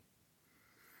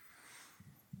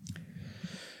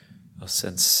Well,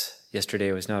 since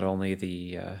yesterday was not only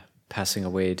the passing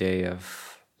away day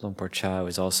of Luang Chah, it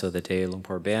was also the day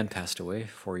Luang Baen passed away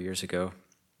 4 years ago.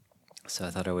 So I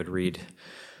thought I would read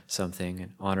something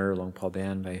and honor Luang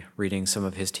Baen by reading some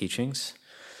of his teachings,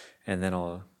 and then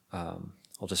I'll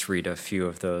just read a few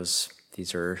of those.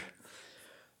 These are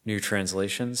new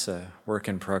translations, a work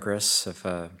in progress of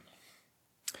a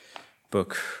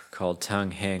book called Tang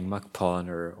Hang Makpon,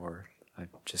 or I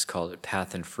just called it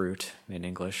Path and Fruit in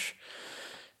English.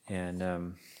 And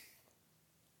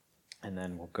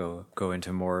then we'll go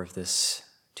into more of this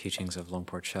teachings of Luang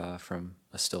Chah from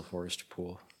a still forest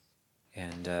pool.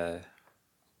 And a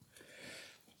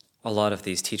lot of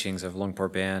these teachings of Luang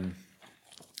Baen,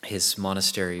 his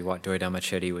monastery, Wat Doi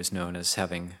Dhamma was known as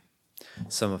having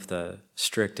some of the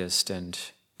strictest and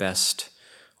best,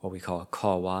 what we call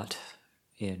Kaw Wat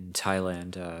in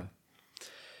Thailand.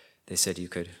 They said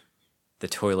the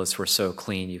toilets were so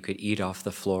clean you could eat off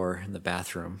the floor in the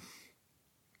bathroom.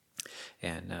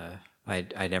 And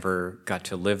I never got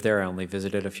to live there. I only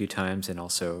visited a few times and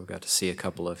also got to see a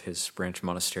couple of his branch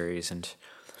monasteries, and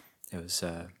it was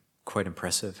quite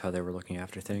impressive how they were looking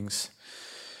after things.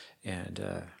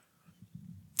 And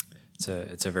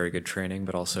it's a very good training,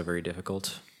 but also very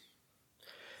difficult.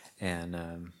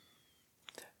 And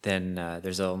then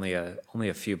there's only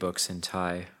a few books in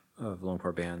Thai of Luang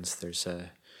Baen's. There's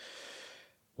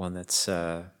one that's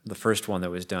the first one that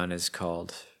was done is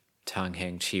called Tang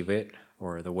Hang Chivit,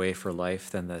 or The Way for Life.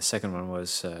 Then the second one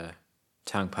was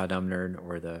Tang Padamnern,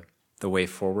 or the Way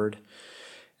Forward.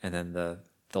 And then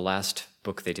the last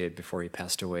book they did before he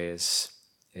passed away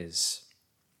is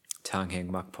Tang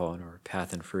Hang Makpon, or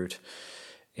Path and Fruit.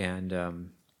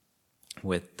 And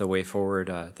with The Way Forward,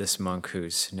 this monk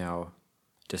who's now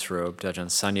disrobed, Ajahn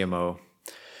Sanyamo,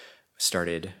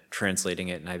 started translating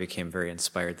it, and I became very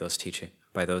inspired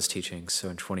by those teachings. So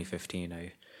in 2015,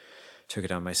 I took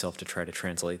it on myself to try to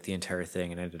translate the entire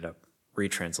thing, and ended up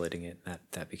retranslating it.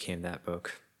 That became that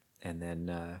book, and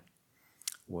then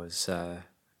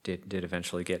did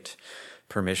eventually get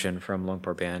permission from Luang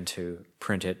Baen to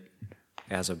print it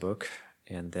as a book,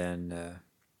 and then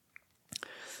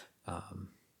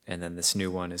this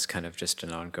new one is kind of just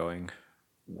an ongoing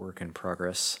work in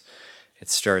progress. It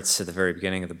starts at the very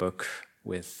beginning of the book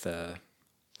with a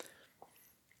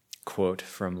quote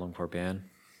from Luang Baen.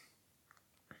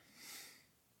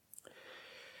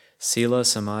 Sila,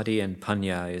 Samadhi, and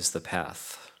Panya is the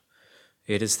path.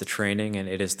 It is the training and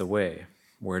it is the way.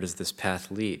 Where does this path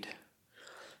lead?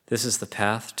 This is the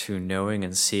path to knowing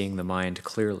and seeing the mind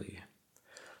clearly.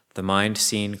 The mind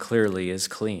seen clearly is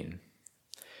clean.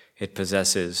 It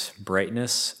possesses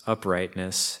brightness,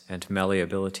 uprightness, and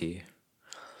malleability.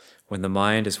 When the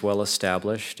mind is well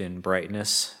established in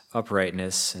brightness,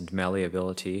 uprightness, and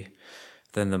malleability,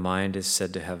 then the mind is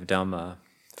said to have Dhamma,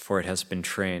 for it has been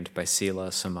trained by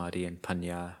Sila, Samadhi, and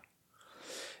Panya.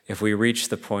 If we reach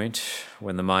the point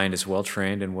when the mind is well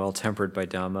trained and well tempered by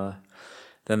Dhamma,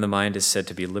 then the mind is said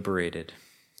to be liberated,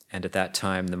 and at that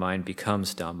time the mind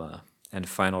becomes Dhamma, and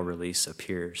final release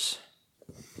appears.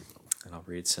 And I'll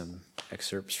read some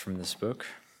excerpts from this book.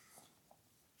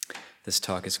 This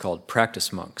talk is called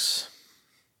Practice Monks.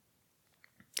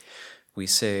 We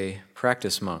say,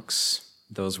 practice monks.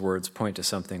 Those words point to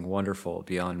something wonderful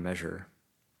beyond measure.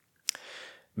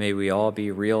 May we all be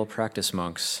real practice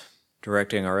monks,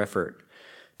 directing our effort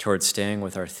towards staying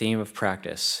with our theme of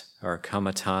practice, our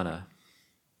kammatthana.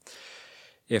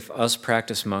 If us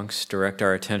practice monks direct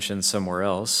our attention somewhere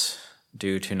else,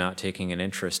 due to not taking an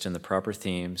interest in the proper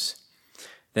themes,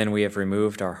 then we have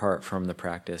removed our heart from the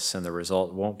practice, and the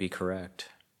result won't be correct.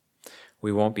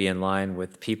 We won't be in line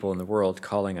with people in the world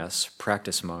calling us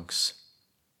practice monks.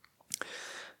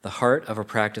 The heart of a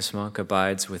practice monk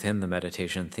abides within the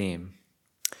meditation theme.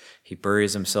 He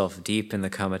buries himself deep in the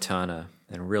kammatthana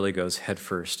and really goes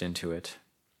headfirst into it.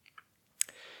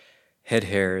 Head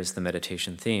hair is the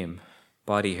meditation theme.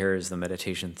 Body hair is the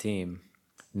meditation theme.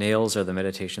 Nails are the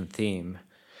meditation theme.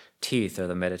 Teeth are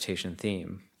the meditation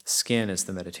theme. Skin is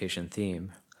the meditation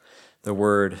theme. The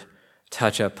word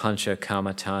tacha pancha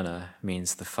kammatthana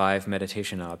means the 5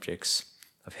 meditation objects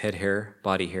of head hair,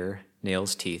 body hair,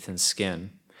 nails, teeth, and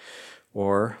skin,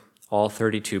 or all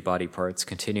 32 body parts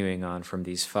continuing on from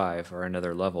these 5 are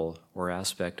another level or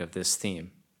aspect of this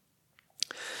theme.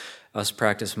 Us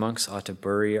practice monks ought to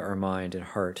bury our mind and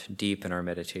heart deep in our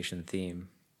meditation theme.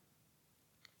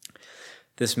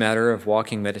 This matter of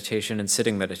walking meditation and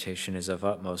sitting meditation is of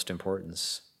utmost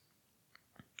importance.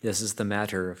 This is the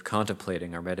matter of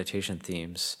contemplating our meditation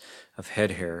themes of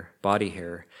head hair, body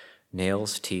hair,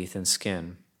 nails, teeth, and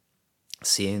skin,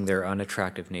 seeing their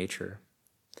unattractive nature.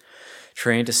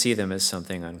 Train to see them as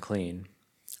something unclean.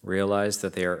 Realize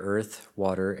that they are earth,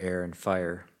 water, air, and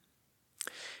fire.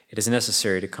 It is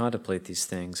necessary to contemplate these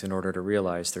things in order to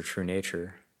realize their true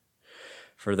nature.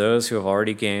 For those who have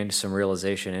already gained some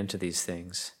realization into these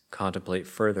things, contemplate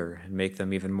further and make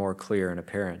them even more clear and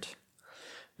apparent.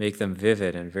 Make them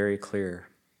vivid and very clear.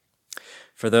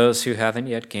 For those who haven't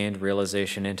yet gained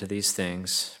realization into these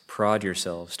things, prod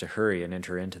yourselves to hurry and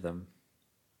enter into them.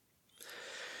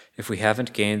 If we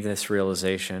haven't gained this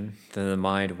realization, then the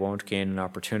mind won't gain an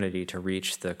opportunity to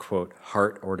reach the, quote,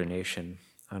 heart ordination,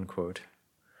 unquote.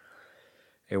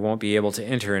 It won't be able to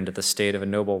enter into the state of a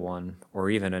noble one or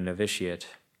even a novitiate.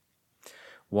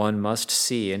 One must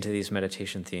see into these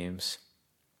meditation themes.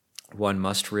 One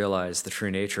must realize the true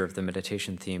nature of the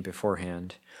meditation theme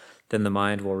beforehand. Then the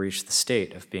mind will reach the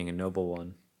state of being a noble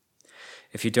one.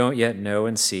 If you don't yet know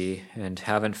and see and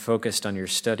haven't focused on your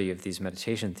study of these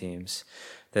meditation themes,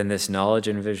 then this knowledge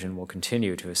and vision will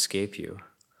continue to escape you.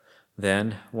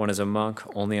 Then one is a monk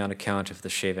only on account of the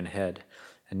shaven head,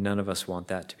 and none of us want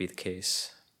that to be the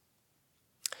case.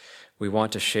 We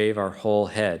want to shave our whole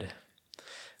head.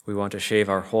 We want to shave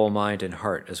our whole mind and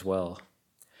heart as well.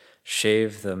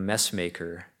 Shave the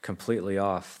messmaker completely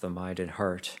off the mind and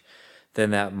heart.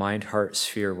 Then that mind-heart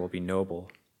sphere will be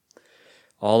noble.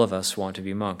 All of us want to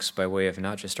be monks by way of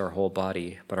not just our whole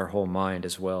body, but our whole mind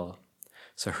as well.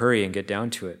 So hurry and get down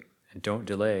to it, and don't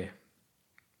delay.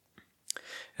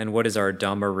 And what is our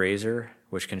Dhamma razor,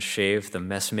 which can shave the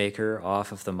messmaker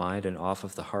off of the mind and off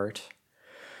of the heart?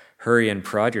 Hurry and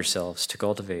prod yourselves to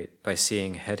cultivate by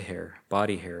seeing head hair,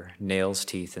 body hair, nails,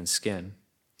 teeth, and skin.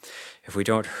 If we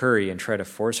don't hurry and try to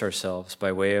force ourselves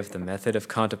by way of the method of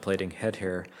contemplating head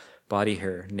hair, body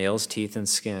hair, nails, teeth, and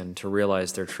skin to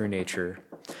realize their true nature,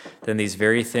 then these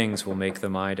very things will make the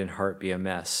mind and heart be a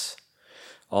mess.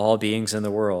 All beings in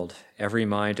the world, every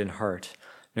mind and heart,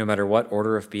 no matter what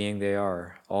order of being they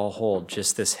are, all hold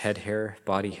just this head hair,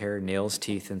 body hair, nails,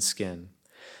 teeth, and skin.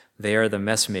 They are the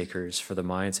messmakers for the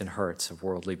minds and hearts of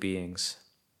worldly beings.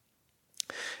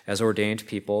 As ordained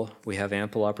people, we have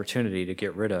ample opportunity to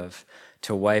get rid of,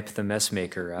 to wipe the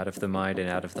messmaker out of the mind and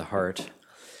out of the heart.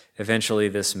 Eventually,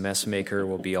 this messmaker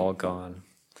will be all gone.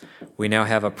 We now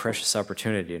have a precious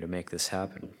opportunity to make this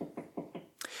happen.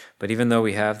 But even though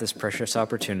we have this precious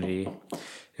opportunity,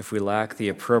 if we lack the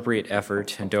appropriate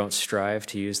effort and don't strive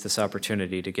to use this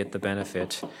opportunity to get the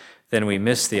benefit, then we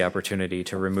miss the opportunity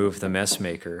to remove the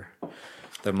messmaker.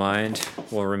 The mind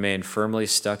will remain firmly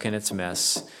stuck in its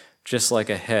mess, just like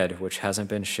a head which hasn't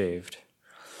been shaved.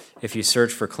 If you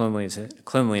search for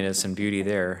cleanliness and beauty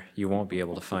there, you won't be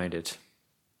able to find it.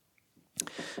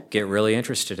 Get really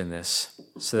interested in this,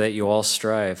 so that you all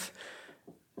strive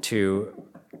to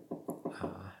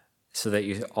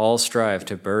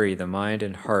bury the mind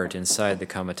and heart inside the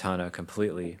kammatthana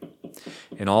completely.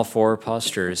 In all four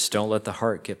postures, don't let the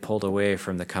heart get pulled away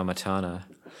from the kammatthana.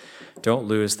 Don't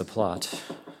lose the plot.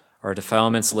 Our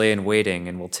defilements lay in waiting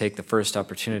and will take the first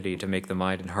opportunity to make the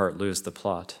mind and heart lose the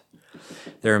plot.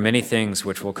 There are many things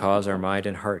which will cause our mind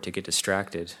and heart to get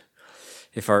distracted.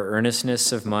 If our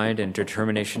earnestness of mind and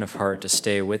determination of heart to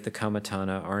stay with the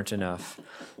kammatthana aren't enough,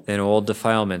 then old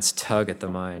defilements tug at the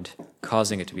mind,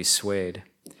 causing it to be swayed.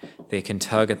 They can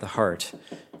tug at the heart,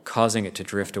 causing it to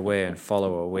drift away and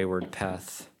follow a wayward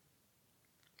path.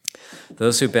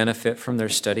 Those who benefit from their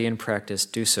study and practice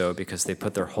do so because they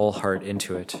put their whole heart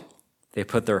into it. They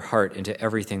put their heart into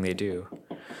everything they do.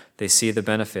 They see the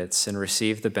benefits and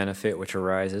receive the benefit which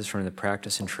arises from the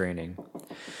practice and training.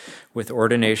 With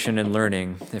ordination and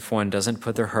learning, if one doesn't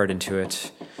put their heart into it,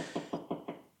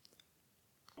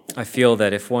 I feel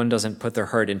that if one doesn't put their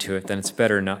heart into it, then it's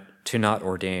better not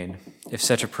ordain. If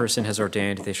such a person has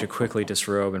ordained, they should quickly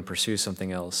disrobe and pursue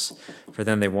something else, for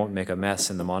then they won't make a mess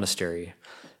in the monastery.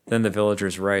 Then the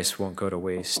villagers' rice won't go to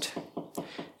waste.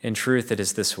 In truth, it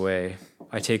is this way.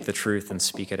 I take the truth and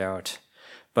speak it out.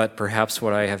 But perhaps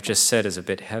what I have just said is a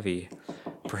bit heavy.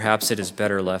 Perhaps it is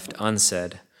better left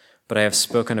unsaid. But I have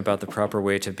spoken about the proper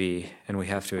way to be, and we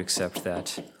have to accept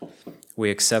that.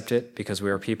 We accept it because we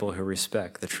are people who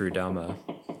respect the true Dhamma.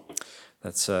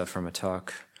 That's from a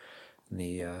talk on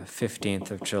the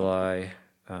 15th of July,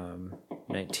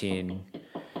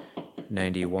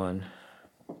 1991.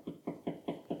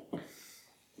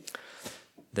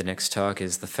 The next talk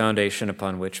is The Foundation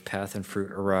Upon Which Path and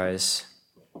Fruit Arise.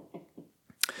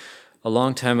 A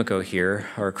long time ago here,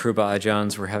 our Kruba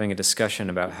Ajahns were having a discussion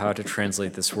about how to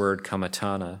translate this word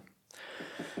kammatthana.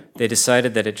 They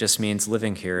decided that it just means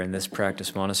living here in this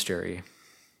practice monastery.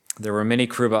 There were many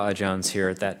Kruba Ajahns here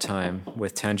at that time,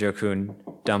 with Tanjokun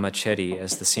Dhammachetty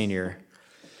as the senior.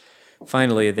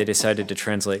 Finally, they decided to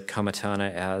translate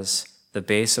kammatthana as the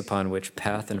base upon which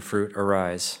path and fruit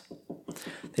arise.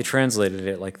 They translated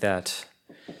it like that.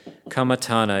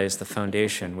 Kamatana is the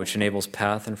foundation which enables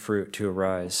path and fruit to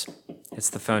arise. It's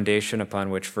the foundation upon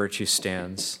which virtue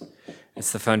stands.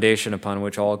 It's the foundation upon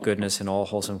which all goodness and all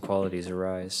wholesome qualities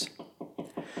arise.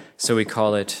 So we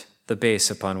call it the base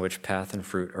upon which path and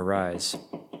fruit arise.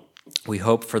 We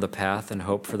hope for the path and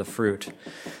hope for the fruit.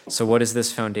 So what is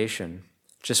this foundation?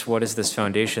 Just what is this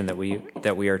foundation that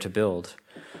we are to build?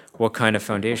 What kind of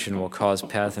foundation will cause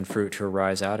path and fruit to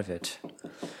arise out of it?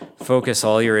 Focus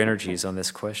all your energies on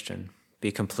this question.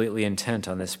 Be completely intent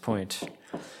on this point.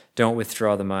 Don't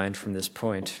withdraw the mind from this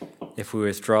point. If we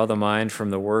withdraw the mind from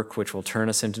the work which will turn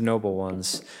us into noble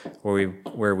ones,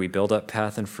 where we build up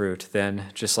path and fruit, then,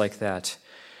 just like that,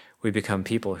 we become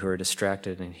people who are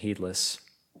distracted and heedless.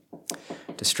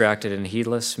 Distracted and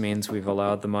heedless means we've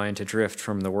allowed the mind to drift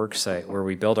from the work site where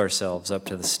we build ourselves up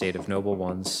to the state of noble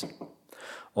ones.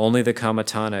 Only the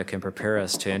Kamatana can prepare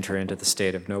us to enter into the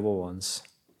state of noble ones.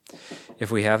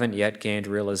 If we haven't yet gained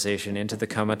realization into the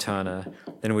Kamatana,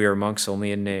 then we are monks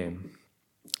only in name.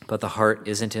 But the heart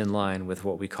isn't in line with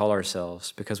what we call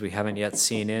ourselves because we haven't yet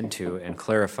seen into and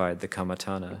clarified the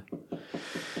Kamatana.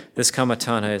 This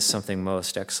Kamatana is something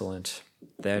most excellent.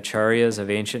 The acharyas of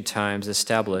ancient times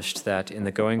established that in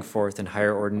the going forth in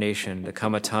higher ordination, the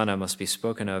Kamatana must be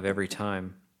spoken of every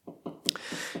time.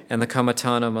 And the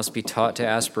Kamatana must be taught to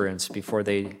aspirants before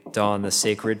they don the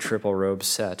sacred triple robe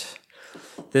set.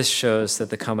 This shows that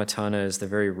the Kamatana is the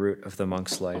very root of the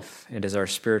monk's life and is our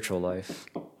spiritual life.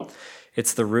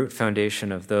 It's the root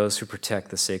foundation of those who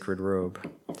protect the sacred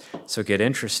robe. So get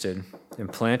interested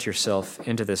and plant yourself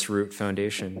into this root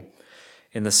foundation.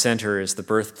 In the center is the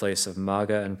birthplace of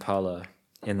Magga and Pala.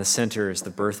 In the center is the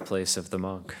birthplace of the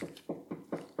monk.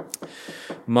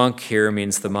 Monk here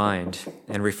means the mind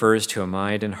and refers to a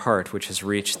mind and heart which has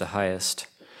reached the highest.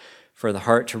 For the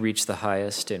heart to reach the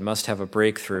highest, it must have a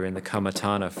breakthrough in the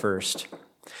Kamatana first.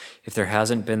 If there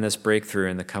hasn't been this breakthrough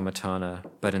in the Kamatana,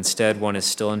 but instead one is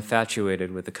still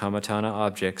infatuated with the Kamatana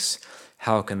objects,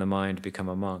 how can the mind become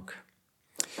a monk?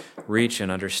 Reach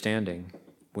an understanding.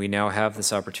 We now have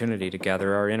this opportunity to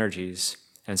gather our energies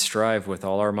and strive with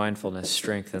all our mindfulness,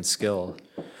 strength, and skill.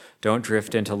 Don't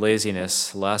drift into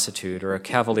laziness, lassitude, or a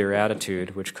cavalier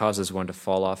attitude which causes one to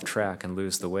fall off track and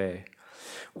lose the way.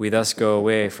 We thus go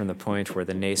away from the point where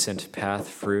the nascent path,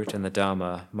 fruit, and the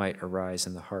Dhamma might arise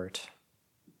in the heart.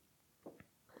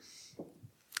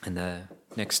 And the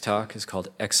next talk is called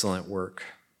Excellent Work.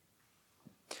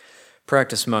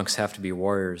 Practice monks have to be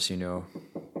warriors, you know.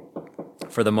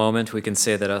 For the moment, we can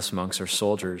say that us monks are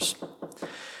soldiers.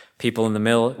 People in the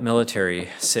military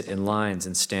sit in lines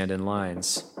and stand in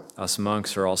lines. Us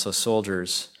monks are also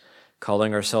soldiers.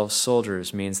 Calling ourselves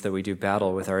soldiers means that we do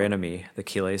battle with our enemy, the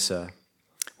kilesa.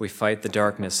 We fight the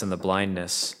darkness and the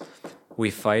blindness.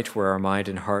 We fight where our mind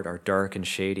and heart are dark and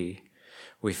shady.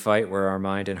 We fight where our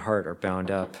mind and heart are bound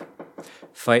up.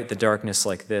 Fight the darkness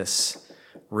like this.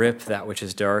 Rip that which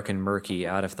is dark and murky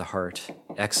out of the heart.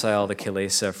 Exile the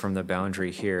kilesa from the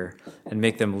boundary here and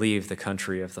make them leave the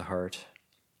country of the heart.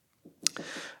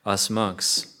 Us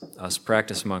monks, us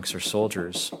practice monks are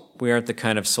soldiers. We aren't the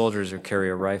kind of soldiers who carry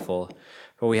a rifle,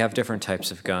 but we have different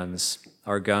types of guns.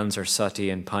 Our guns are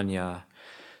sati and panya.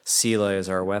 Sila is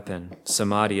our weapon.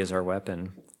 Samadhi is our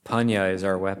weapon. Panya is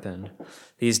our weapon.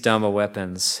 These Dhamma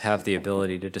weapons have the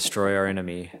ability to destroy our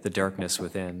enemy, the darkness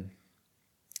within.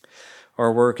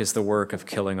 Our work is the work of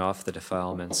killing off the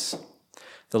defilements.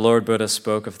 The Lord Buddha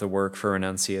spoke of the work for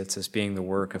renunciates as being the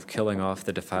work of killing off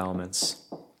the defilements.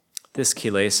 This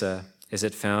kilesa, is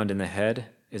it found in the head?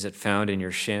 Is it found in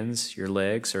your shins, your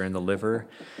legs, or in the liver,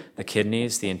 the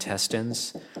kidneys, the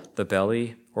intestines, the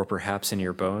belly, or perhaps in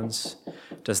your bones?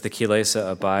 Does the kilesa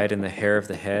abide in the hair of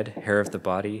the head, hair of the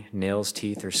body, nails,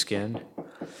 teeth, or skin?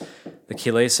 The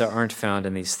kilesa aren't found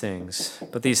in these things,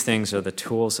 but these things are the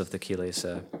tools of the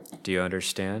kilesa. Do you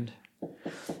understand?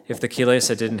 If the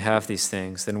kilesa didn't have these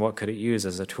things, then what could it use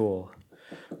as a tool?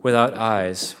 Without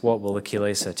eyes, what will the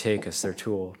kilesa take as their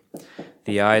tool?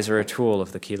 The eyes are a tool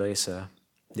of the kilesa.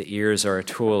 The ears are a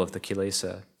tool of the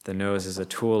kilesa. The nose is a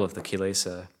tool of the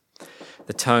kilesa.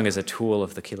 The tongue is a tool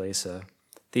of the kilesa.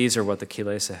 These are what the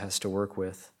kilesa has to work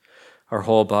with. Our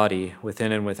whole body,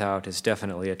 within and without, is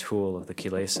definitely a tool of the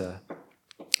kilesa.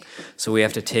 So we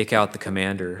have to take out the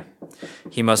commander.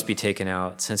 He must be taken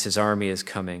out, since his army is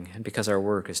coming, and because our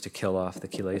work is to kill off the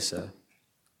kilesa.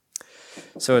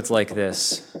 So it's like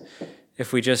this.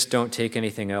 If we just don't take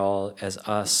anything at all as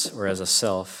us or as a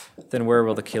self, then where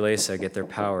will the kilesa get their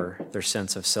power, their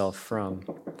sense of self from?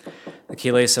 The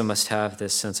kilesa must have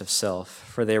this sense of self,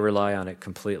 for they rely on it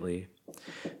completely.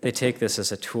 They take this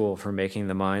as a tool for making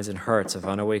the minds and hearts of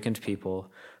unawakened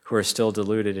people who are still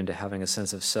deluded into having a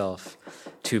sense of self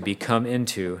to become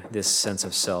into this sense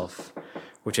of self,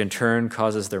 which in turn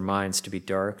causes their minds to be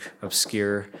dark,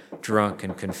 obscure, drunk,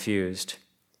 and confused.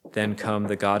 Then come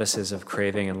the goddesses of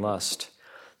craving and lust.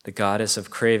 The goddess of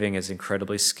craving is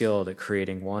incredibly skilled at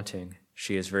creating wanting.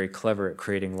 She is very clever at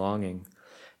creating longing.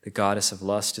 The goddess of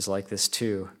lust is like this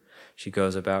too. She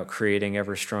goes about creating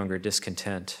ever stronger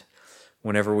discontent.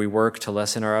 Whenever we work to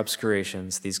lessen our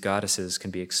obscurations, these goddesses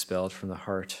can be expelled from the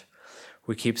heart.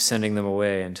 We keep sending them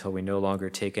away until we no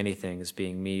longer take anything as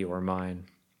being me or mine.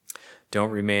 Don't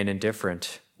remain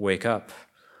indifferent. Wake up.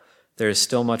 There is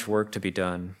still much work to be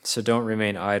done, so don't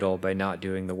remain idle by not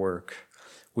doing the work.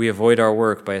 We avoid our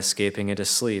work by escaping into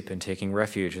sleep and taking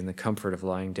refuge in the comfort of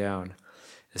lying down.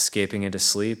 Escaping into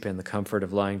sleep and the comfort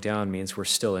of lying down means we're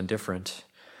still indifferent.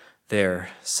 There,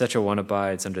 such a one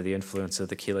abides under the influence of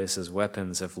the Kilesas'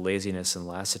 weapons of laziness and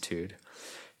lassitude.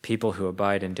 People who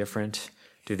abide indifferent,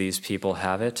 do these people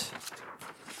have it?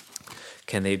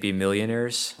 Can they be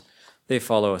millionaires? They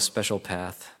follow a special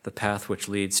path, the path which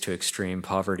leads to extreme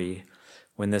poverty.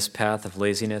 When this path of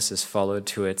laziness is followed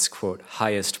to its, quote,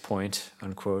 highest point,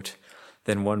 unquote,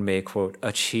 then one may, quote,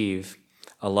 achieve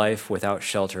a life without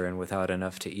shelter and without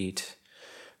enough to eat.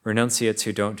 Renunciates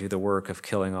who don't do the work of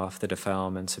killing off the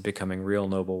defilements and becoming real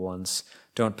noble ones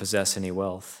don't possess any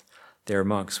wealth. They are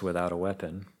monks without a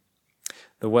weapon.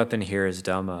 The weapon here is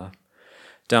Dhamma.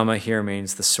 Dhamma here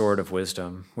means the sword of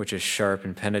wisdom, which is sharp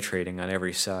and penetrating on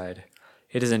every side.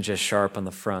 It isn't just sharp on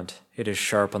the front, it is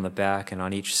sharp on the back and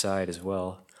on each side as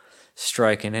well.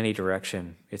 Strike in any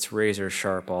direction, it's razor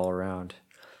sharp all around.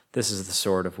 This is the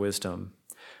sword of wisdom.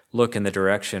 Look in the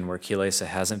direction where Kilesa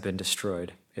hasn't been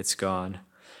destroyed, it's gone.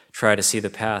 Try to see the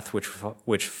path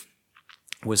which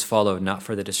was followed not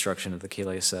for the destruction of the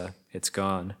Kilesa, it's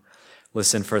gone.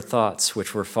 Listen for thoughts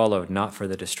which were followed not for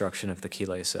the destruction of the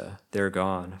Kilesa, they're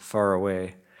gone, far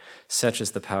away. Such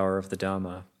is the power of the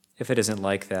Dhamma. If it isn't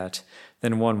like that,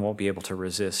 then one won't be able to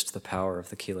resist the power of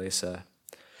the Kilesa.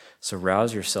 So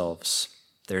rouse yourselves.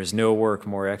 There is no work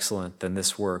more excellent than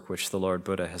this work which the Lord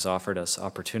Buddha has offered us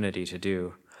opportunity to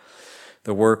do.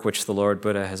 The work which the Lord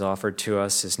Buddha has offered to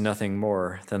us is nothing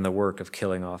more than the work of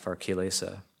killing off our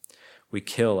Kilesa. We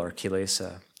kill our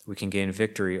Kilesa. We can gain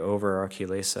victory over our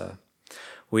Kilesa.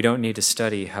 We don't need to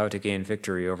study how to gain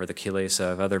victory over the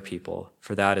Kilesa of other people,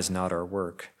 for that is not our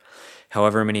work.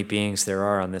 However many beings there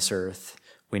are on this earth,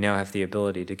 we now have the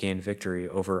ability to gain victory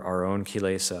over our own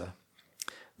Kilesa.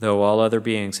 Though all other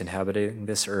beings inhabiting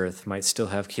this earth might still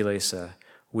have Kilesa,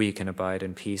 we can abide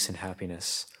in peace and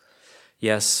happiness.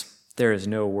 Yes, there is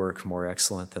no work more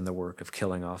excellent than the work of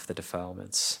killing off the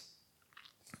defilements.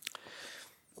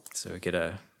 So we get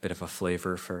a bit of a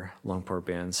flavor for Luang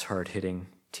Baen's hard-hitting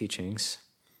teachings.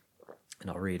 And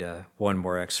I'll read one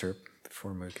more excerpt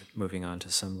before moving on to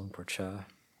some Luang Chah.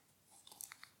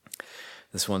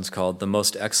 This one's called The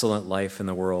Most Excellent Life in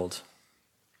the World.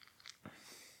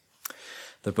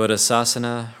 The Buddha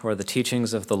Sasana, or the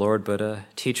teachings of the Lord Buddha,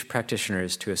 teach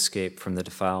practitioners to escape from the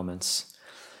defilements.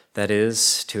 That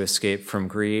is, to escape from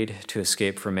greed, to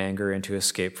escape from anger, and to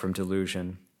escape from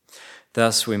delusion.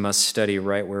 Thus, we must study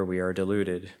right where we are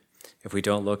deluded. If we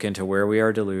don't look into where we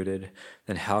are deluded,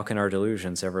 then how can our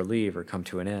delusions ever leave or come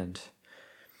to an end?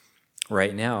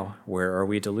 Right now, where are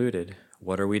we deluded?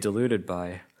 What are we deluded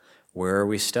by? Where are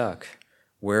we stuck?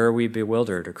 Where are we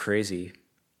bewildered or crazy?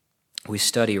 We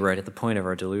study right at the point of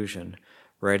our delusion,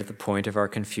 right at the point of our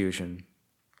confusion.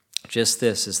 Just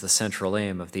this is the central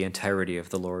aim of the entirety of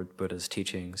the Lord Buddha's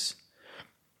teachings.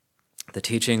 The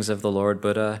teachings of the Lord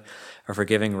Buddha are for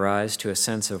giving rise to a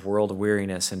sense of world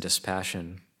weariness and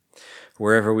dispassion.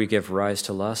 Wherever we give rise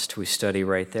to lust, we study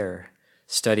right there.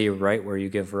 Study right where you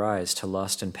give rise to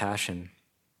lust and passion.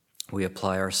 We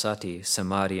apply our sati,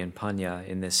 samadhi, and panya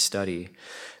in this study,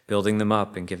 building them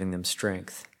up and giving them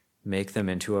strength. Make them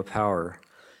into a power.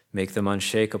 Make them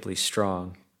unshakably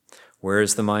strong. Where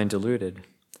is the mind deluded?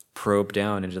 Probe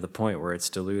down into the point where it's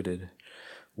deluded.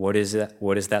 What is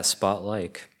that spot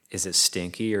like? Is it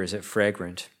stinky or is it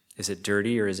fragrant? Is it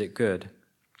dirty or is it good?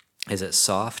 Is it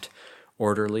soft,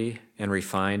 orderly, and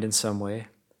refined in some way?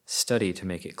 Study to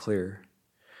make it clear.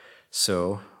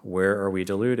 So, where are we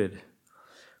deluded?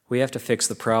 We have to fix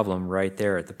the problem right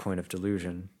there at the point of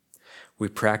delusion. We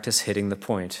practice hitting the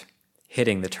point,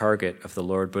 hitting the target of the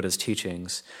Lord Buddha's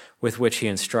teachings with which he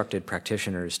instructed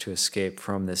practitioners to escape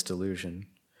from this delusion.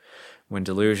 When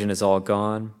delusion is all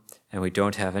gone, and we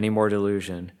don't have any more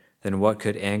delusion, then what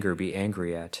could anger be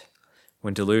angry at?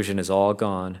 When delusion is all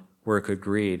gone, where could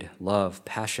greed, love,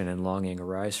 passion, and longing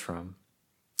arise from?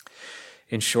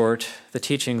 In short, the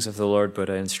teachings of the Lord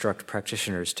Buddha instruct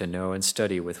practitioners to know and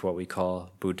study with what we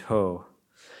call Buddho.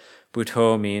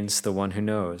 Buddho means the one who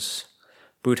knows.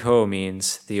 Buddho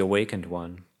means the awakened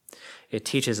one. It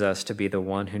teaches us to be the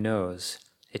one who knows.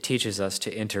 It teaches us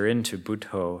to enter into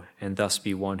Buddho and thus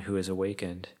be one who is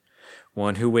awakened.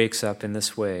 One who wakes up in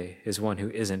this way is one who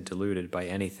isn't deluded by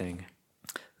anything.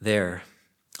 There,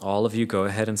 all of you go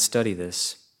ahead and study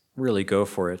this. Really go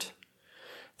for it.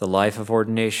 The life of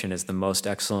ordination is the most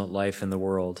excellent life in the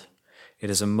world. It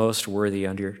is a most worthy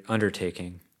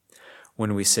undertaking.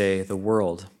 When we say the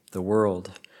world,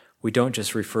 we don't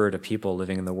just refer to people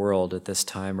living in the world at this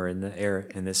time or in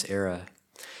this era.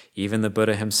 Even the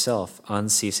Buddha himself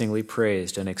unceasingly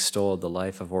praised and extolled the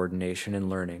life of ordination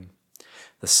and learning.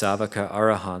 The Savaka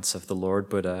Arahants of the Lord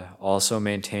Buddha also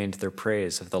maintained their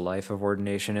praise of the life of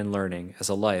ordination and learning as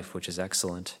a life which is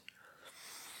excellent.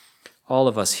 All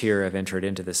of us here have entered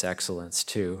into this excellence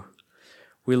too.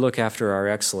 We look after our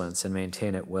excellence and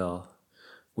maintain it well.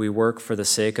 We work for the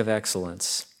sake of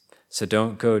excellence, so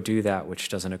don't go do that which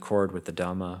doesn't accord with the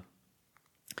Dhamma.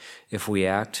 If we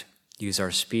act, use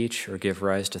our speech, or give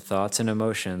rise to thoughts and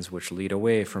emotions which lead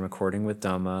away from according with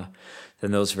Dhamma,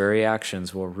 then those very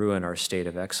actions will ruin our state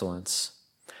of excellence.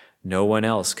 No one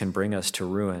else can bring us to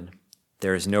ruin.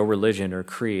 There is no religion or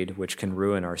creed which can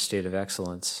ruin our state of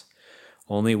excellence.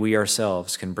 Only we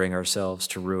ourselves can bring ourselves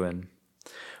to ruin.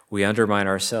 We undermine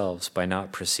ourselves by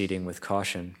not proceeding with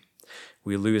caution.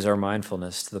 We lose our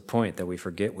mindfulness to the point that we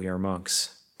forget we are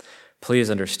monks. Please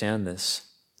understand this.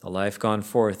 A life gone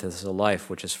forth is a life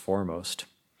which is foremost.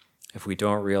 If we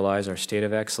don't realize our state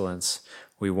of excellence,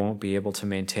 we won't be able to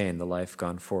maintain the life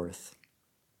gone forth.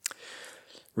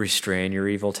 Restrain your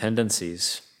evil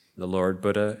tendencies. The Lord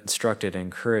Buddha instructed and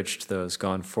encouraged those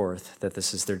gone forth that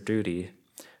this is their duty.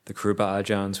 The Kruba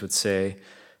Ajahns would say,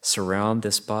 surround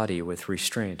this body with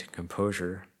restraint and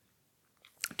composure.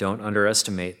 Don't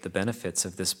underestimate the benefits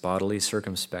of this bodily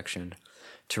circumspection.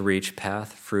 To reach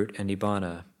path, fruit, and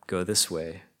nibbana, go this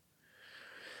way.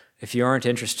 If you aren't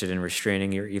interested in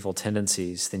restraining your evil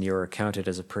tendencies, then you are counted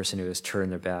as a person who has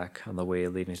turned their back on the way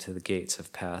leading to the gates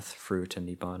of path, fruit, and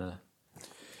nibbana.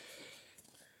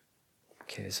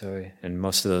 Okay, and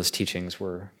most of those teachings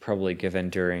were probably given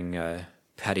during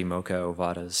Patimokkha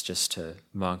Ovadas, just to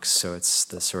monks, so it's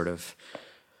the sort of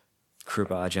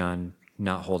Krupa Ajahn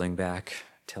not holding back,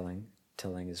 telling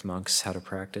his monks how to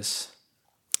practice.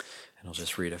 And I'll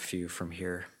just read a few from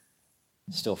here.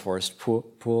 Still Forest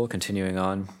Pool, continuing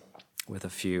on with a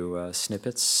few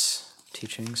snippets,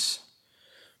 teachings.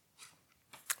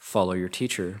 Follow your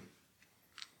teacher.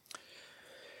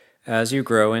 As you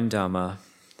grow in Dhamma,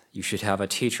 you should have a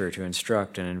teacher to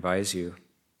instruct and advise you.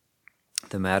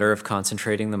 The matter of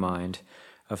concentrating the mind,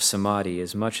 of samadhi,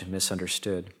 is much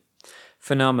misunderstood.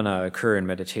 Phenomena occur in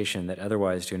meditation that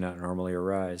otherwise do not normally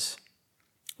arise.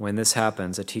 When this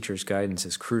happens, a teacher's guidance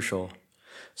is crucial,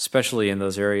 especially in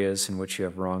those areas in which you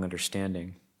have wrong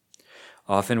understanding.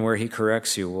 Often where he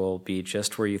corrects you will be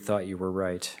just where you thought you were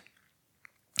right.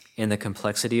 In the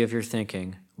complexity of your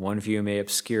thinking, one view may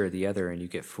obscure the other and you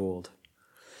get fooled.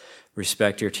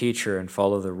 Respect your teacher and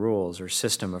follow the rules or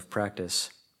system of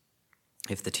practice.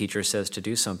 If the teacher says to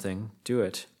do something, do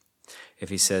it. If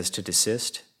he says to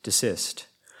desist, desist.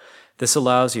 This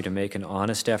allows you to make an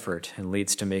honest effort and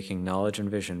leads to making knowledge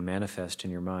and vision manifest in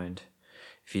your mind.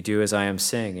 If you do as I am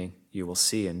saying, you will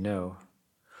see and know.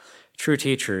 True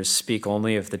teachers speak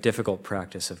only of the difficult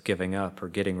practice of giving up or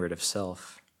getting rid of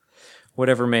self.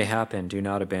 Whatever may happen, do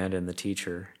not abandon the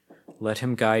teacher. Let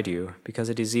him guide you, because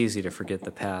it is easy to forget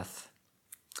the path.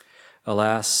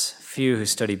 Alas, few who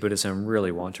study Buddhism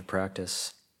really want to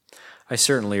practice. I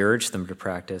certainly urge them to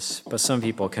practice, but some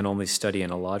people can only study in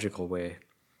a logical way.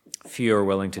 Few are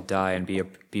willing to die and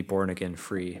be born again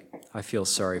free. I feel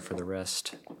sorry for the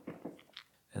rest.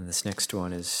 And this next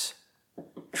one is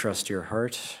trust your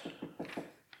heart.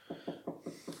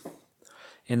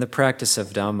 In the practice of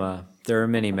Dhamma, there are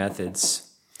many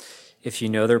methods. If you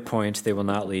know their point, they will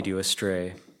not lead you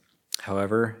astray.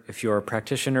 However, if you are a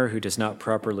practitioner who does not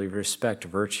properly respect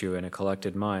virtue in a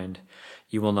collected mind,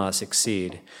 you will not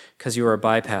succeed, because you are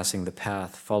bypassing the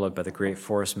path followed by the great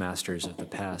forest masters of the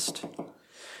past.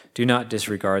 Do not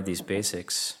disregard these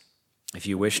basics. If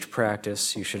you wish to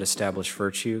practice, you should establish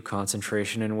virtue,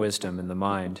 concentration, and wisdom in the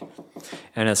mind,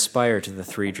 and aspire to the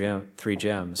three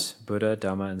gems, Buddha,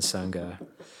 Dhamma, and Sangha.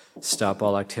 Stop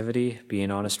all activity, be an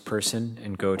honest person,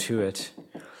 and go to it.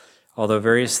 Although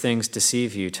various things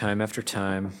deceive you time after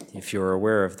time, if you are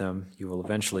aware of them, you will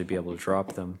eventually be able to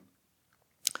drop them.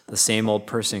 The same old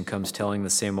person comes telling the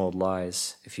same old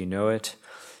lies. If you know it,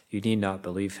 you need not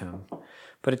believe him.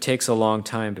 But it takes a long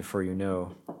time before you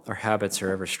know. Our habits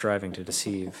are ever striving to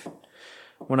deceive.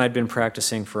 When I'd been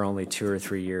practicing for only 2 or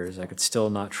 3 years, I could still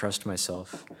not trust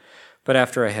myself. But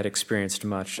after I had experienced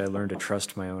much, I learned to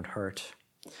trust my own heart.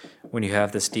 When you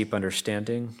have this deep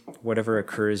understanding, whatever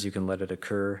occurs, you can let it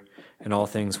occur, and all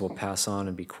things will pass on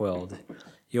and be quelled.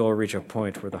 You will reach a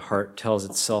point where the heart tells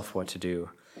itself what to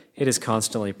do. It is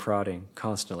constantly prodding,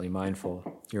 constantly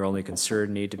mindful. Your only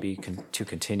concern need to be to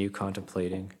continue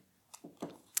contemplating. I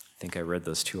think I read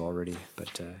those 2 already,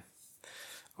 but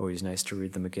always nice to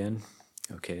read them again.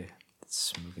 Okay,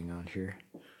 let's moving on here.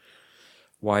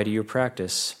 Why do you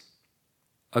practice?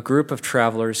 A group of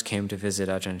travelers came to visit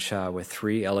Ajahn Chah with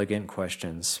 3 elegant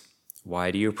questions.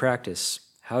 Why do you practice?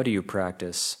 How do you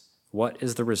practice? What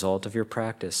is the result of your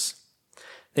practice?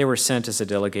 They were sent as a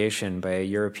delegation by a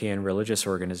European religious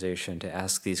organization to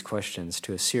ask these questions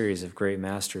to a series of great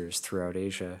masters throughout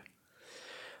Asia.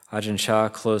 Ajahn Chah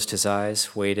closed his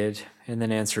eyes, waited, and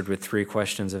then answered with 3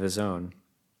 questions of his own.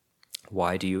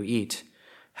 Why do you eat?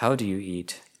 How do you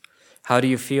eat? How do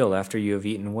you feel after you have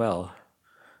eaten well?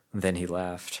 Then he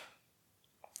laughed.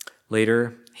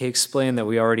 Later, he explained that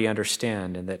we already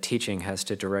understand and that teaching has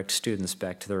to direct students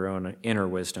back to their own inner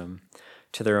wisdom,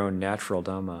 to their own natural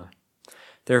Dhamma.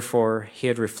 Therefore, he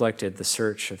had reflected the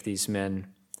search of these men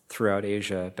throughout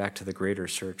Asia back to the greater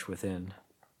search within.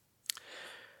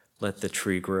 Let the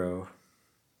tree grow.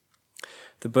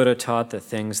 The Buddha taught that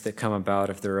things that come about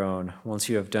of their own, once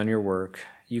you have done your work,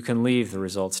 you can leave the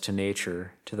results to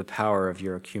nature, to the power of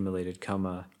your accumulated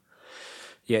karma.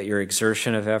 Yet your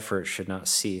exertion of effort should not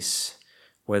cease.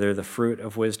 Whether the fruit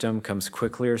of wisdom comes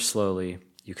quickly or slowly,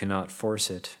 you cannot force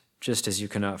it, just as you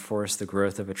cannot force the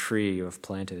growth of a tree you have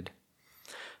planted.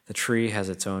 The tree has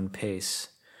its own pace.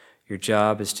 Your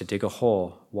job is to dig a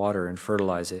hole, water and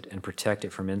fertilize it, and protect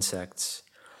it from insects.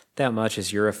 That much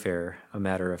is your affair, a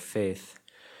matter of faith.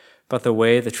 But the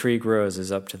way the tree grows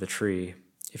is up to the tree.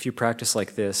 If you practice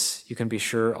like this, you can be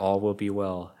sure all will be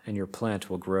well, and your plant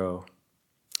will grow.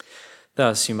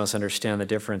 Thus, you must understand the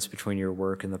difference between your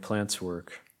work and the plant's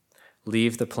work.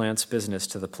 Leave the plant's business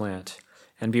to the plant,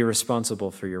 and be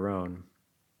responsible for your own.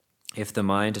 If the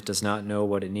mind does not know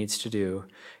what it needs to do,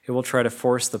 it will try to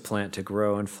force the plant to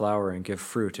grow and flower and give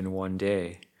fruit in one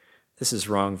day. This is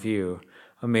wrong view,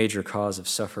 a major cause of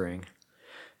suffering.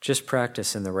 Just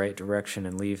practice in the right direction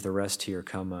and leave the rest to your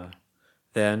karma.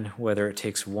 Then, whether it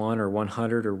takes 1 or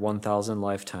 100 or 1,000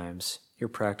 lifetimes, your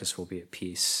practice will be at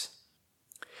peace.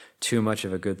 Too much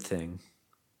of a good thing.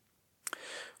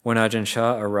 When Ajahn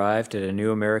Chah arrived at a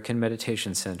new American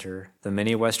meditation center, the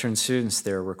many Western students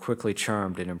there were quickly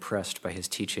charmed and impressed by his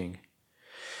teaching.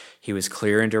 He was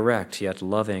clear and direct, yet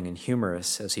loving and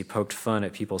humorous as he poked fun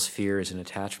at people's fears and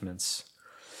attachments.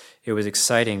 It was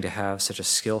exciting to have such a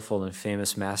skillful and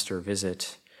famous master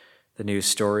visit. The new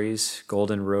stories,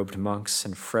 golden-robed monks,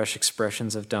 and fresh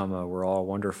expressions of Dhamma were all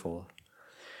wonderful.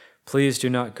 Please do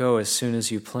not go as soon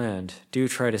as you planned. Do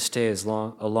try to stay a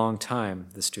long time,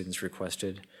 the students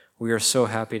requested. We are so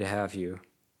happy to have you.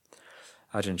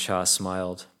 Ajahn Chah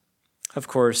smiled. Of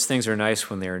course, things are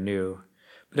nice when they are new,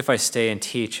 but if I stay and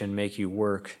teach and make you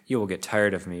work, you will get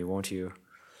tired of me, won't you?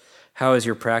 How is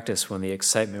your practice when the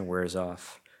excitement wears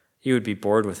off? You would be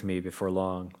bored with me before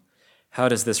long. How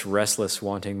does this restless,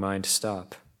 wanting mind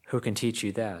stop? Who can teach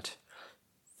you that?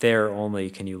 There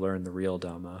only can you learn the real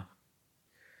Dhamma.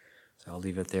 So I'll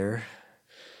leave it there.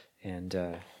 And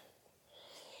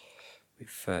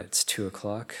it's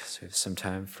 2:00, so we have some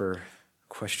time for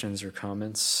questions or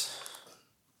comments.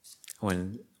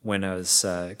 When I was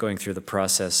going through the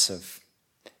process of,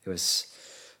 it was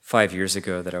 5 years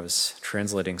ago that I was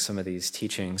translating some of these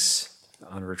teachings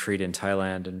on a retreat in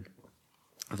Thailand and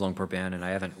of Luang Baen, and I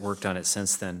haven't worked on it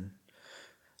since then.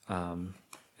 And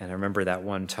I remember that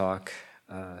one talk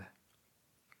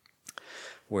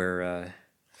where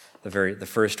the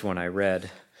first one I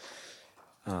read,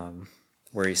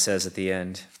 where he says at the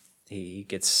end, he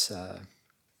gets,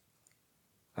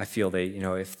 I feel they,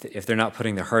 if they're not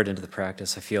putting their heart into the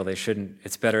practice, I feel they shouldn't,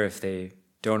 it's better if they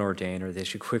don't ordain, or they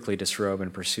should quickly disrobe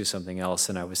and pursue something else.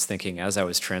 And I was thinking, as I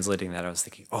was translating that, I was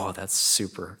thinking, oh, that's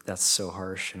so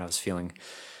harsh. And I was feeling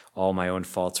all my own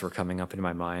faults were coming up into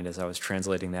my mind as I was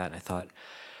translating that. And I thought,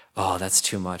 oh, that's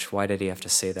too much. Why did he have to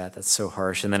say that? That's so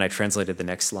harsh. And then I translated the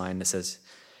next line. It says,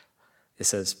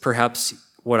 perhaps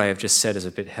what I have just said is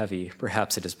a bit heavy.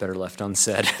 Perhaps it is better left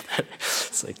unsaid.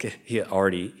 It's like he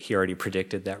already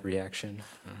predicted that reaction.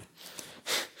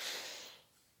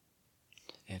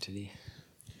 Anthony?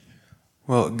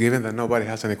 Well, given that nobody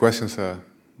has any questions,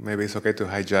 maybe it's okay to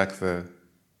hijack the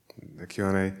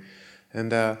Q&A.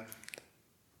 And, the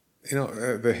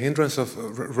hindrance of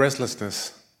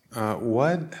restlessness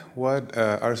What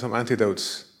are some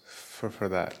antidotes for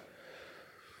that?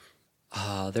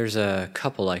 There's a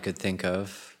couple I could think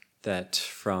of that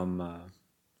from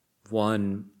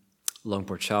one Luang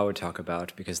Chah would talk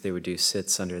about, because they would do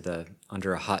sits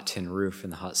under a hot tin roof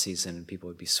in the hot season, and people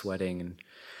would be sweating and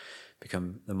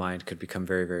the mind could become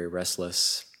very, very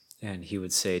restless. And he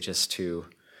would say just to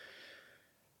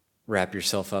wrap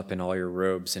yourself up in all your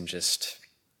robes and just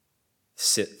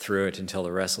sit through it until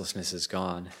the restlessness is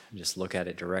gone and just look at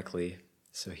it directly.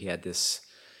 So he had this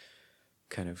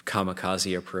kind of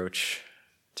kamikaze approach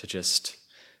to just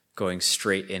going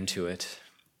straight into it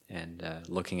and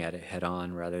looking at it head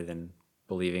on rather than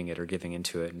believing it or giving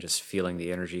into it, and just feeling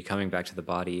the energy coming back to the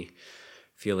body,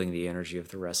 feeling the energy of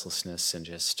the restlessness and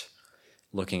just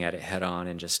looking at it head on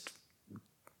and just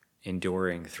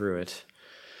enduring through it.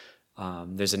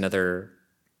 There's another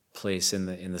place in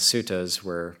the suttas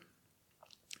where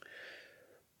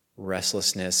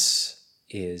restlessness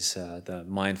is the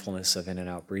mindfulness of in and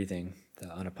out breathing. The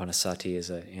anapanasati is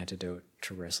an antidote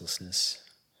to restlessness,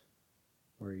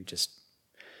 where you just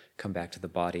come back to the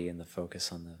body and the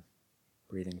focus on the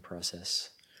breathing process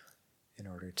in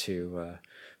order to...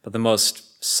 but the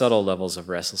most subtle levels of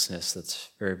restlessness that's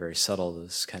very, very subtle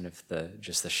is kind of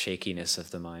just the shakiness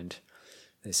of the mind.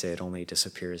 They say it only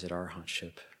disappears at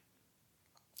arhatship.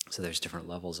 So there's different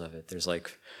levels of it. There's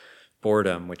like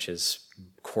boredom, which is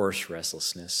coarse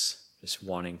restlessness, just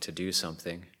wanting to do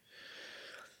something,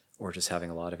 or just having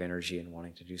a lot of energy and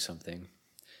wanting to do something.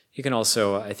 You can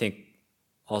also, I think,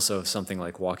 something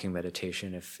like walking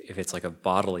meditation, if it's like a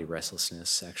bodily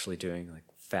restlessness, actually doing like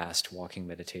fast walking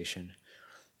meditation.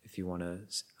 If you want to,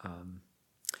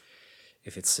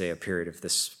 if it's, say, a period of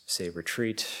this, say,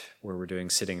 retreat where we're doing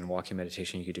sitting and walking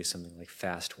meditation, you could do something like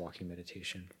fast walking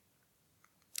meditation.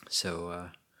 So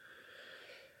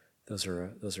those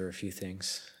are a few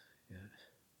things. Yeah.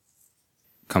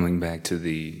 Coming back to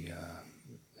the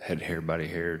head hair, body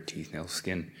hair, teeth, nails,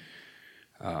 skin,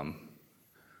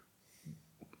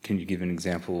 can you give an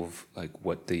example of like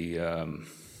what the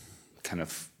kind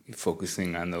of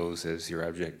focusing on those as your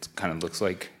object kind of looks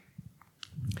like?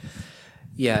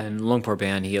 Yeah, in Luang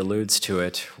Baen, he alludes to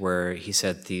it where he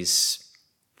said these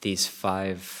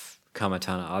 5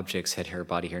 kamatana objects, head hair,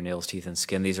 body hair, nails, teeth, and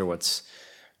skin, these are what's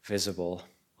visible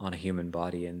on a human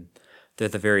body, and they're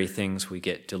the very things we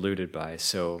get deluded by.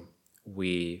 So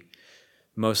we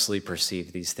mostly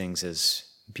perceive these things as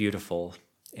beautiful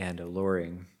and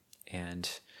alluring, and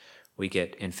we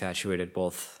get infatuated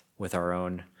both with our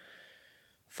own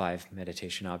 5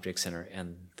 meditation objects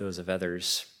and those of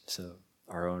others. So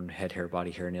our own head, hair,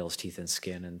 body hair, nails, teeth, and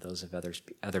skin, and those of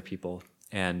other people.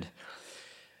 And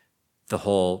the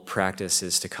whole practice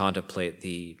is to contemplate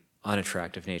the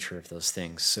unattractive nature of those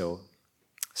things. So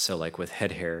like with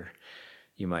head hair,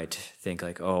 you might think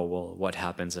like, oh, well, what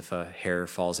happens if a hair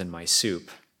falls in my soup?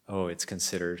 Oh, it's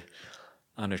considered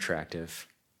unattractive.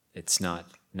 It's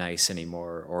not nice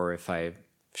anymore. Or if I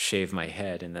shave my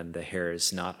head and then the hair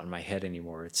is not on my head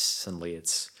anymore, it's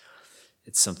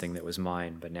something that was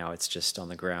mine, but now it's just on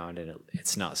the ground, and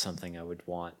it's not something I would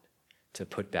want to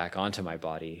put back onto my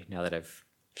body. Now that I've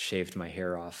shaved my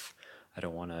hair off, I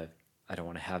don't want to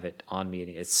have it on me.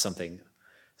 It's something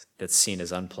that's seen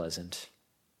as unpleasant.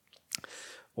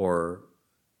 Or,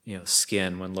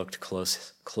 skin, when looked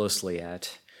closely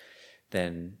at,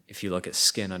 then if you look at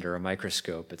skin under a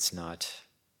microscope, it's not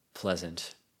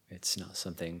pleasant. It's not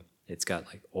something, it's got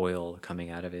like oil coming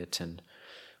out of it, and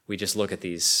we just look at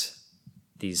the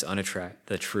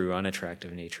true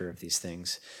unattractive nature of these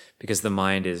things, because the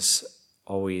mind is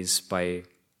always,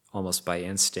 almost by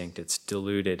instinct, it's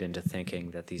deluded into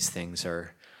thinking that these things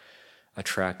are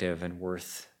attractive and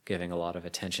worth giving a lot of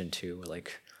attention to,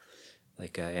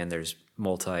 and there's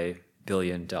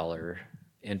multi-billion-dollar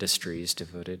industries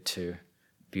devoted to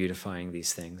beautifying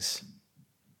these things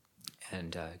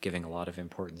and giving a lot of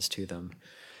importance to them.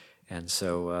 And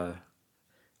so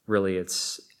really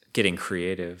it's getting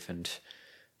creative and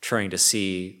trying to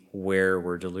see where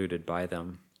we're deluded by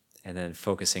them, and then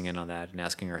focusing in on that and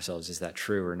asking ourselves, is that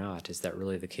true or not? Is that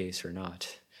really the case or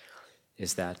not?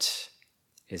 Is that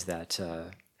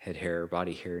head hair,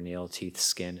 body hair, nail, teeth,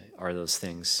 skin, are those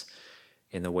things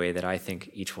in the way that I think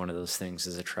each one of those things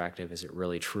is attractive? Is it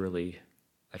really truly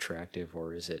attractive,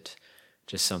 or is it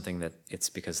just something that it's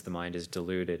because the mind is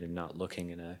deluded and not looking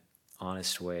in an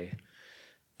honest way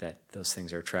that those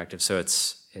things are attractive? So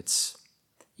it's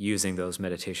using those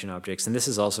meditation objects. And this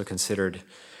is also considered,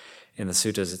 in the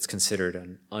suttas, it's considered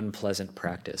an unpleasant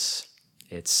practice.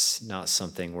 It's not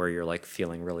something where you're like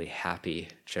feeling really happy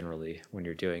generally when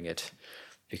you're doing it,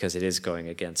 because it is going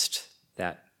against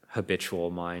that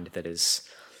habitual mind that is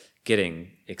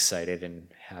getting excited and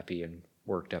happy and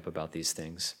worked up about these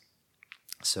things.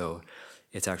 So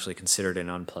it's actually considered an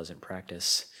unpleasant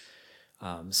practice.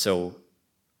 So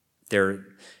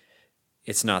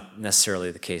it's not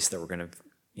necessarily the case that we're going to,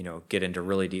 get into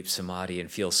really deep samadhi and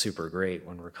feel super great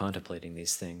when we're contemplating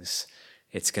these things.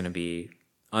 It's going to be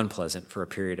unpleasant for a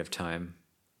period of time,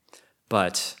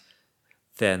 but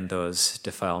then those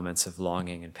defilements of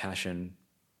longing and passion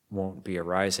won't be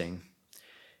arising,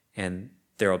 and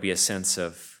there will be a sense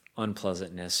of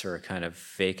unpleasantness or a kind of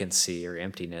vacancy or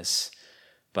emptiness,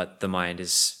 but the mind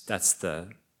that's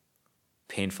the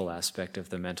painful aspect of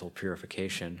the mental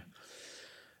purification.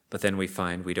 But then we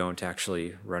find we don't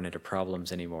actually run into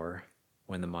problems anymore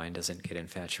when the mind doesn't get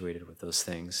infatuated with those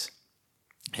things.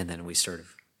 And then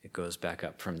it goes back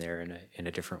up from there in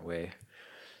a different way.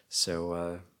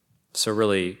 So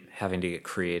really having to get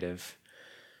creative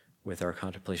with our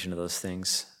contemplation of those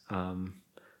things.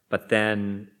 But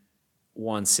then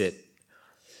we're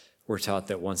taught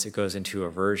that once it goes into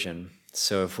aversion,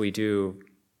 so if we do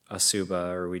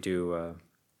asubha or we do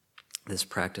this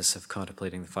practice of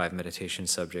contemplating the 5 meditation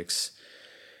subjects,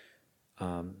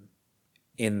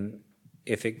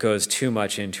 if it goes too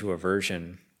much into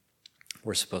aversion,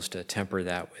 we're supposed to temper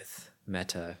that with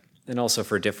metta, and also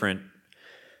for different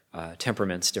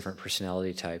temperaments, different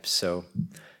personality types. So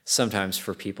sometimes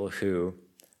for people who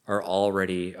are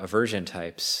already aversion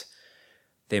types,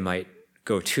 they might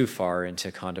go too far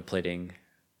into contemplating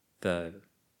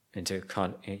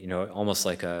almost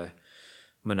like a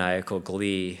maniacal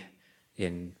glee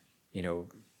in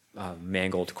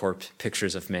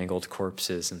pictures of mangled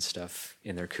corpses and stuff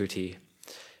in their kuti,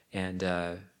 and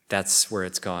that's where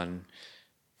it's gone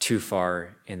too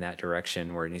far in that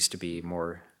direction, where it needs to be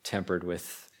more tempered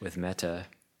with metta.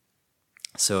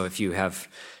 So if you have,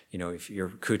 if your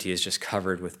kuti is just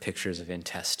covered with pictures of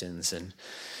intestines and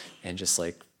just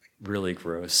like really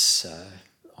gross,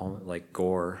 like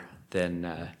gore,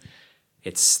 then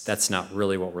that's not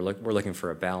really what we're looking for,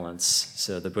 a balance.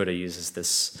 So the Buddha uses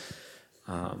this.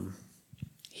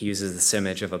 He uses this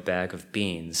image of a bag of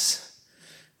beans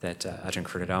that Ajahn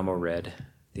Kurdama read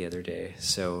the other day.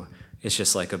 So it's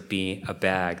just like a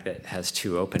bag that has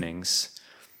 2 openings,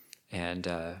 and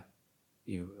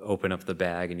you open up the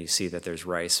bag and you see that there's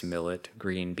rice, millet,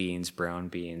 green beans, brown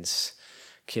beans,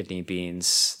 kidney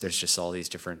beans. There's just all these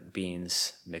different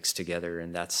beans mixed together,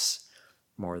 and that's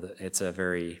it's a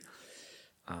very,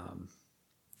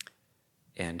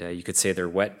 you could say they're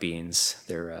wet beans.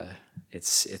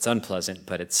 It's unpleasant,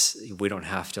 but we don't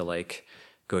have to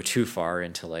go too far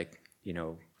into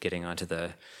getting onto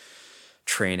the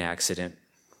train accident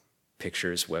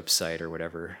pictures website or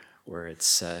whatever, where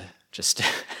it's just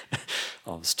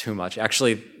almost too much.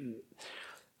 Actually,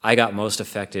 I got most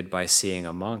affected by seeing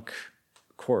a monk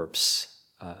corpse,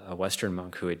 a Western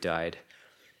monk who had died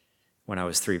when I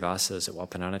was 3 vasas at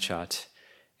Wapananachat,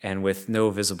 and with no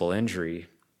visible injury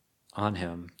on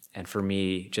him. And for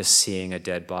me, just seeing a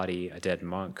dead body, a dead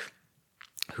monk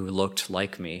who looked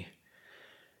like me,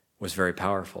 was very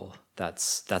powerful.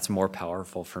 That's more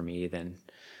powerful for me than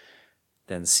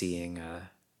seeing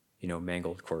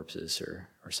mangled corpses or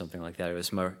something like that. It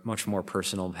was much more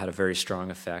personal, had a very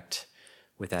strong effect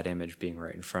with that image being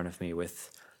right in front of me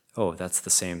with, oh, that's the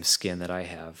same skin that I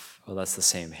have. Oh, that's the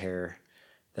same hair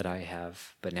that I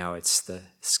have, but now it's the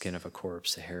skin of a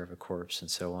corpse, the hair of a corpse, and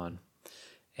so on.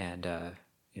 And,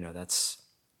 that's,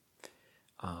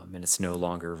 and it's no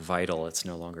longer vital, it's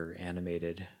no longer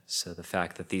animated. So the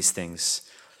fact that these things,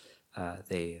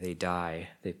 they die,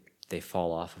 they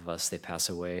fall off of us, they pass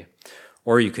away.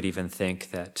 Or you could even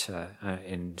think that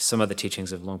in some of the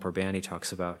teachings of Luang Baen, he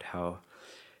talks about how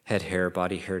head hair,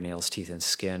 body hair, nails, teeth, and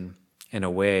skin, in a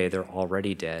way, they're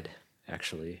already dead,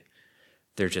 actually.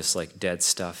 They're just like dead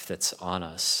stuff that's on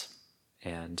us.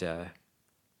 And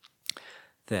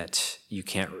that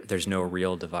there's no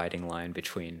real dividing line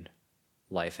between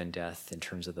life and death in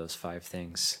terms of those 5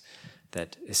 things.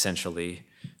 That essentially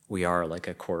we are like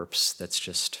a corpse that's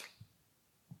just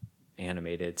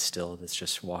animated still, that's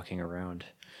just walking around.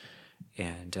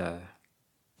 And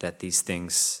that these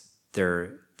things,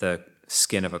 they're the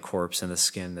skin of a corpse, and the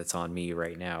skin that's on me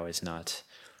right now is not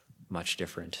much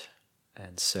different.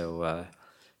 And so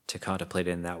to contemplate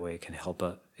it in that way can help.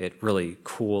 It really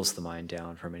cools the mind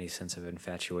down from any sense of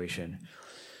infatuation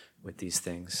with these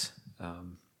things.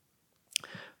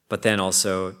 But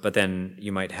then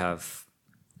you might have,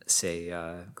 say,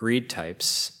 greed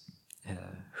types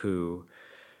who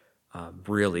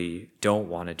really don't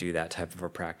want to do that type of a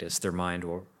practice. Their mind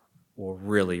will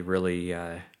really, really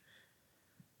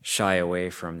shy away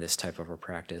from this type of a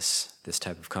practice, this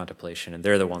type of contemplation, and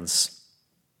they're the ones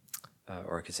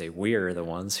or I could say we're the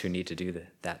ones who need to do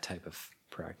that type of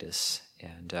practice.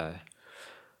 And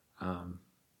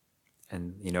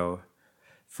you know,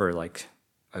 for like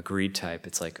a greed type,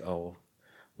 it's like, oh,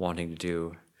 wanting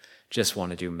to just want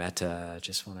to do metta,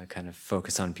 just want to kind of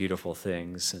focus on beautiful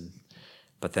things,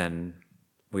 but then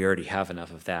we already have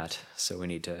enough of that, so we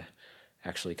need to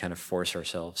actually kind of force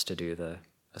ourselves to do the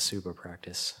asubha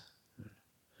practice.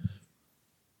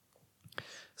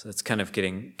 So it's kind of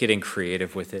getting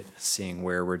creative with it, seeing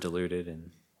where we're deluded,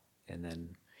 and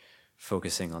then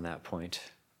focusing on that point.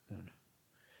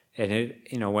 And it,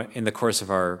 you know, in the course of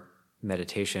our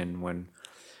meditation, when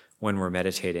we're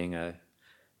meditating, a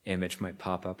image might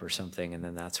pop up or something, and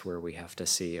then that's where we have to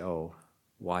see, oh,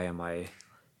 why am I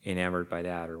enamored by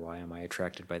that, or why am I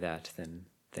attracted by that? Then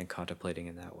contemplating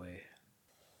in that way.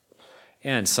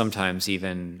 And sometimes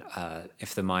even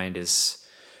if the mind is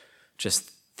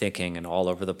just thinking and all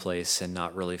over the place and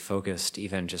not really focused,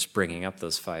 even just bringing up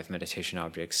those 5 meditation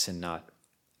objects and not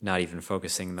even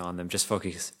focusing on them, just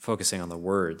focusing on the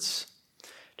words,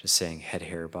 just saying head,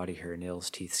 hair, body hair,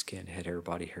 nails, teeth, skin, head, hair,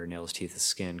 body hair, nails, teeth,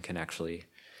 skin, can actually,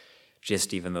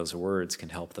 just even those words can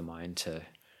help the mind to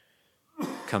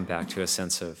come back to a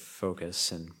sense of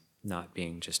focus and not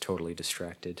being just totally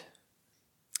distracted.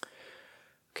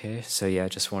 Okay, so yeah, I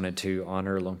just wanted to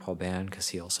honor Luang Baen because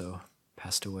he also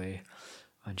passed away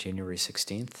on January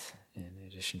 16th, in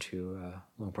addition to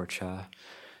Luang Chah.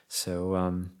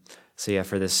 So yeah,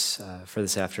 for this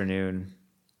afternoon,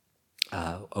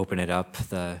 open it up.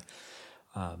 The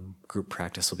group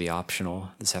practice will be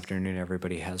optional this afternoon.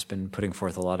 Everybody has been putting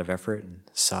forth a lot of effort, and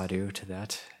sadhu to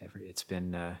that. It's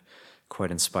been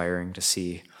quite inspiring to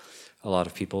see a lot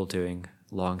of people doing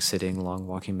long sitting, long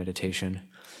walking meditation,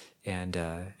 and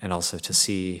also to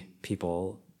see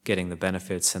people getting the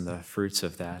benefits and the fruits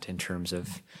of that in terms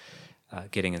of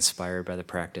getting inspired by the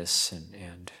practice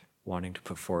and wanting to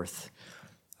put forth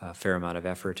a fair amount of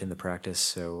effort in the practice.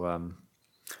 So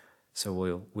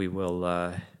we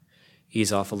will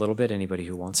ease off a little bit. Anybody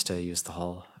who wants to use the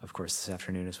hall, of course, this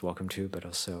afternoon is welcome to, but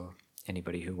also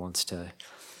anybody who wants to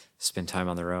spend time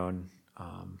on their own,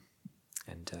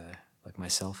 and like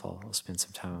myself, I'll spend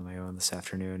some time on my own this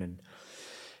afternoon,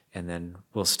 and then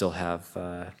we'll still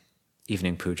have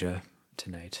evening puja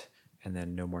tonight, and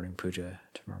then no morning puja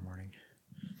tomorrow morning.